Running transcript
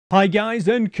Hi guys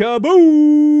and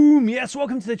kaboom! Yes,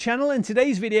 welcome to the channel. In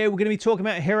today's video we're going to be talking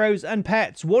about heroes and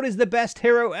pets. What is the best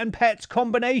hero and pets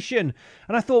combination?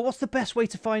 And I thought, what's the best way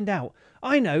to find out?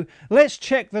 I know, let's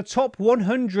check the top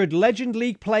 100 Legend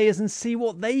League players and see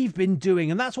what they've been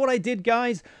doing. And that's what I did,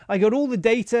 guys. I got all the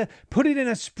data, put it in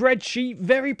a spreadsheet,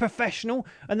 very professional,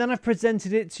 and then I've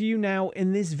presented it to you now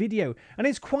in this video. And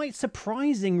it's quite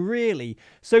surprising, really.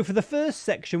 So for the first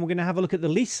section, we're going to have a look at the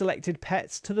least selected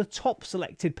pets to the top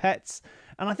selected pets.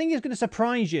 And I think it's going to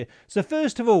surprise you. So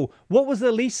first of all, what was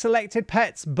the least selected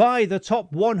pets by the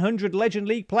top 100 Legend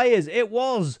League players? It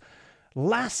was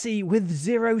Lassie with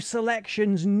 0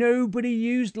 selections. Nobody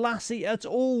used Lassie at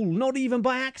all, not even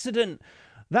by accident.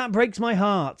 That breaks my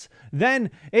heart. Then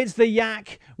it's the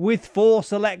Yak with 4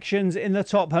 selections in the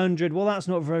top 100. Well, that's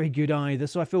not very good either,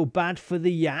 so I feel bad for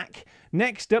the Yak.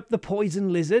 Next up, the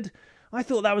Poison Lizard. I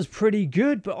thought that was pretty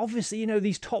good, but obviously, you know,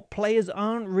 these top players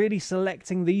aren't really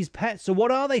selecting these pets. So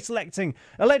what are they selecting?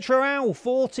 Electro Owl,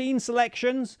 14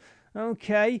 selections.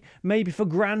 Okay, maybe for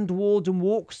Grand Warden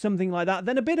Walk, something like that.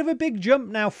 Then a bit of a big jump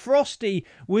now. Frosty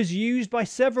was used by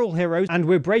several heroes, and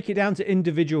we'll break it down to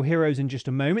individual heroes in just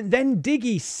a moment. Then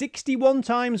Diggy, 61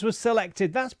 times was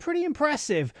selected. That's pretty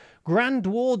impressive. Grand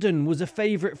Warden was a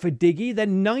favourite for Diggy.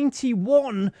 Then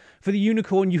 91 for the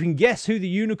Unicorn. You can guess who the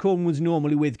Unicorn was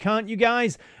normally with, can't you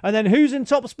guys? And then who's in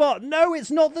top spot? No,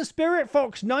 it's not the Spirit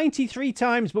Fox, 93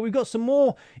 times. But we've got some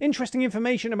more interesting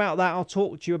information about that I'll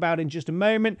talk to you about in just a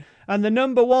moment. And the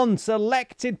number 1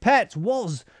 selected pet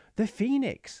was the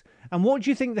Phoenix. And what do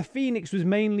you think the Phoenix was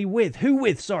mainly with? Who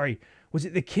with, sorry? Was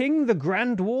it the King, the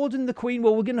Grand Warden, the Queen?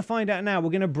 Well, we're going to find out now. We're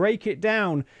going to break it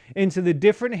down into the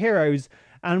different heroes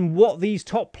and what these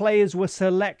top players were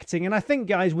selecting. And I think,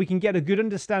 guys, we can get a good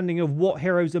understanding of what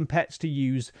heroes and pets to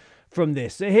use from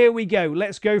this. So here we go.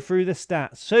 Let's go through the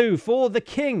stats. So for the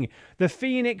King, the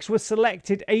Phoenix was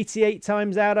selected 88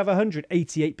 times out of 100,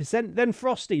 88%. Then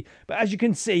Frosty. But as you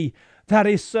can see, that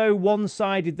is so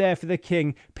one-sided there for the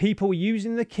King. People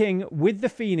using the King with the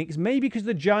Phoenix, maybe because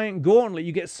the Giant Gauntlet,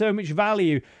 you get so much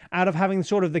value out of having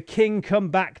sort of the King come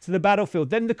back to the battlefield.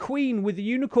 Then the Queen with the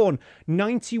Unicorn,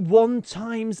 91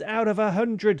 times out of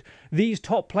 100. These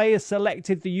top players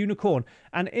selected the Unicorn.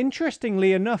 And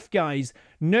interestingly enough, guys,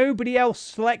 nobody else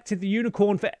selected the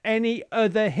Unicorn for any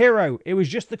other hero. It was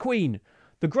just the Queen.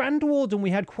 The Grand Warden, we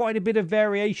had quite a bit of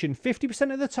variation.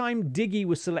 50% of the time, Diggy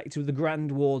was selected with the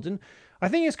Grand Warden. I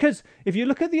think it's because if you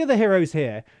look at the other heroes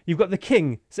here, you've got the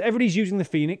King. So everybody's using the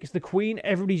Phoenix. The Queen,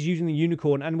 everybody's using the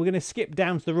Unicorn. And we're going to skip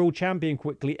down to the Royal Champion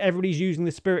quickly. Everybody's using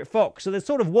the Spirit Fox. So there's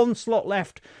sort of one slot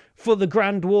left for the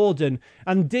Grand Warden.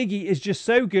 And Diggy is just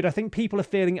so good. I think people are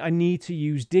feeling I need to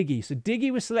use Diggy. So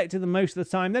Diggy was selected the most of the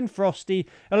time. Then Frosty,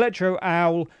 Electro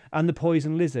Owl, and the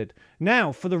Poison Lizard.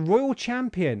 Now, for the Royal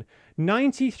Champion,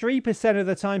 93% of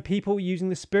the time people were using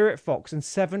the Spirit Fox and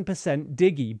 7%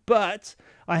 Diggy. But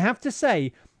I have to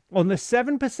say, on the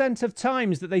 7% of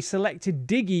times that they selected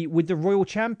Diggy with the Royal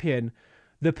Champion,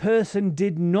 the person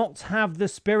did not have the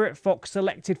Spirit Fox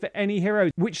selected for any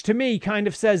hero, which to me kind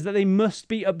of says that they must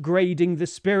be upgrading the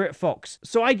Spirit Fox.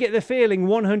 So I get the feeling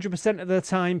 100% of the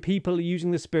time people are using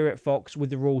the Spirit Fox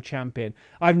with the Royal Champion.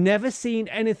 I've never seen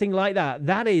anything like that.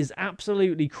 That is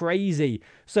absolutely crazy.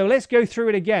 So let's go through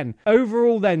it again.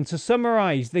 Overall then, to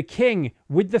summarize, the King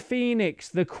with the Phoenix,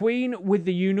 the Queen with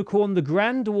the Unicorn, the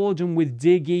Grand Warden with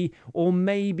Diggy, or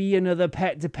maybe another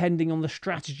pet depending on the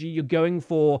strategy you're going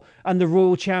for, and the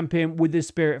Royal Champion with the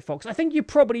Spirit Fox. I think you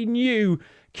probably knew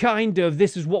kind of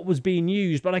this is what was being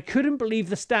used, but I couldn't believe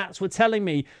the stats were telling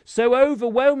me so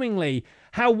overwhelmingly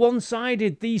how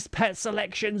one-sided these pet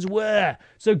selections were.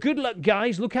 So good luck,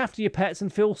 guys. Look after your pets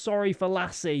and feel sorry for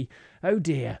Lassie. Oh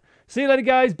dear. See you later,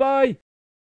 guys. Bye.